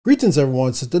Greetings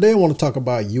everyone, so today I want to talk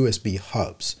about USB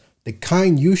hubs, the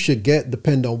kind you should get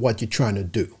depending on what you're trying to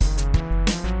do.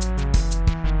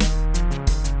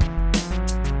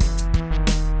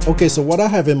 Okay, so what I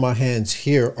have in my hands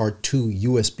here are two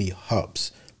USB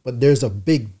hubs, but there's a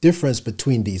big difference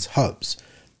between these hubs.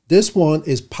 This one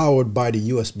is powered by the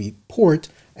USB port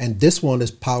and this one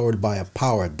is powered by a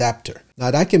power adapter.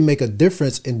 Now that can make a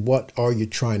difference in what are you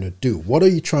trying to do. What are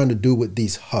you trying to do with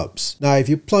these hubs? Now if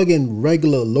you plug in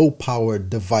regular low power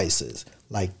devices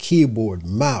like keyboard,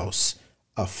 mouse,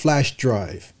 a flash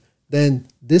drive, then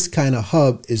this kind of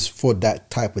hub is for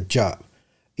that type of job.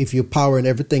 If you're powering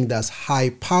everything that's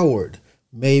high powered,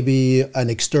 maybe an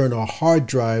external hard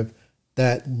drive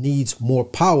that needs more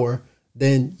power,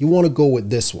 then you want to go with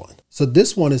this one. So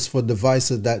this one is for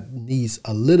devices that needs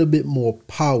a little bit more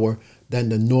power than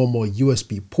the normal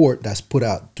USB port that's put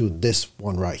out to this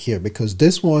one right here, because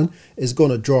this one is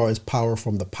going to draw its power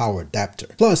from the power adapter.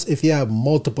 Plus, if you have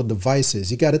multiple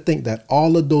devices, you got to think that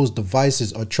all of those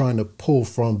devices are trying to pull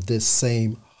from this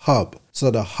same hub.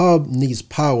 So the hub needs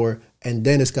power and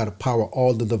then it's got to power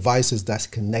all the devices that's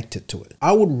connected to it.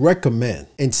 I would recommend,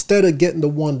 instead of getting the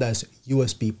one that's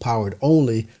USB powered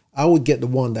only, I would get the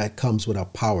one that comes with a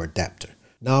power adapter.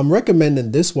 Now I'm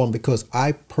recommending this one because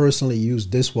I personally use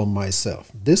this one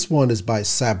myself. This one is by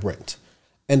Sabrent.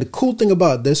 And the cool thing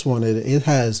about this one is it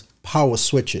has power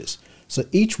switches. So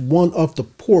each one of the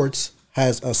ports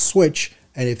has a switch,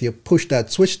 and if you push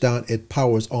that switch down, it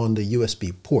powers on the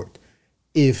USB port.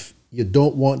 If you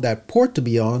don't want that port to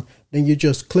be on, then you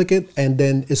just click it and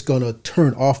then it's going to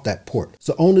turn off that port.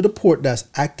 So only the port that's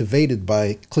activated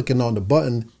by clicking on the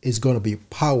button is going to be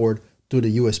powered through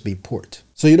the USB port.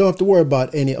 So you don't have to worry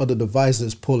about any other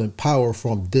devices pulling power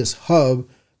from this hub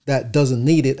that doesn't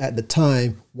need it at the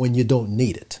time when you don't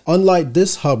need it. Unlike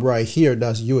this hub right here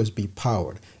that's USB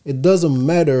powered, it doesn't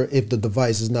matter if the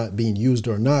device is not being used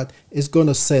or not, it's going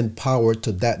to send power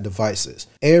to that devices.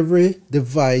 Every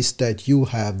device that you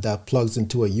have that plugs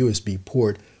into a USB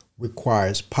port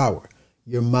requires power.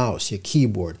 Your mouse, your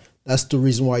keyboard. That's the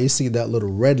reason why you see that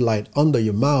little red light under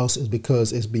your mouse, is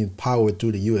because it's being powered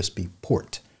through the USB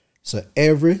port. So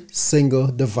every single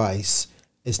device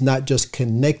is not just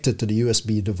connected to the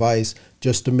USB device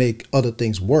just to make other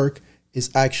things work.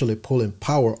 It's actually pulling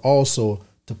power also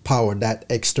to power that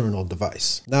external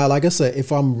device. Now, like I said,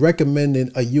 if I'm recommending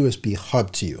a USB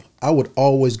hub to you, I would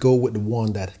always go with the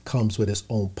one that comes with its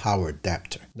own power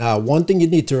adapter. Now, one thing you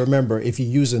need to remember, if you're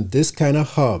using this kind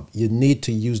of hub, you need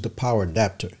to use the power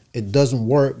adapter. It doesn't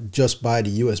work just by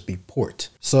the USB port.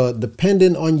 So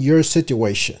depending on your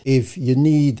situation, if you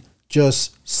need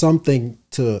just something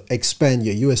to expand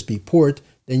your USB port,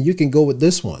 then you can go with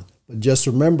this one. But just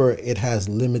remember, it has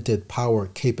limited power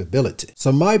capability.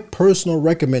 So my personal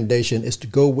recommendation is to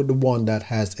go with the one that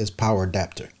has its power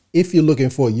adapter if you're looking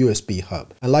for a USB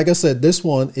hub. And like I said, this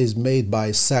one is made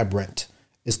by Sabrent.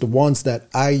 It's the ones that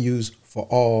I use for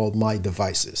all my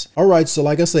devices. All right, so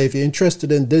like I say, if you're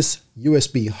interested in this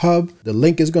USB hub, the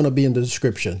link is going to be in the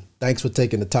description. Thanks for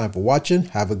taking the time for watching.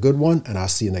 Have a good one, and I'll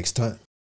see you next time.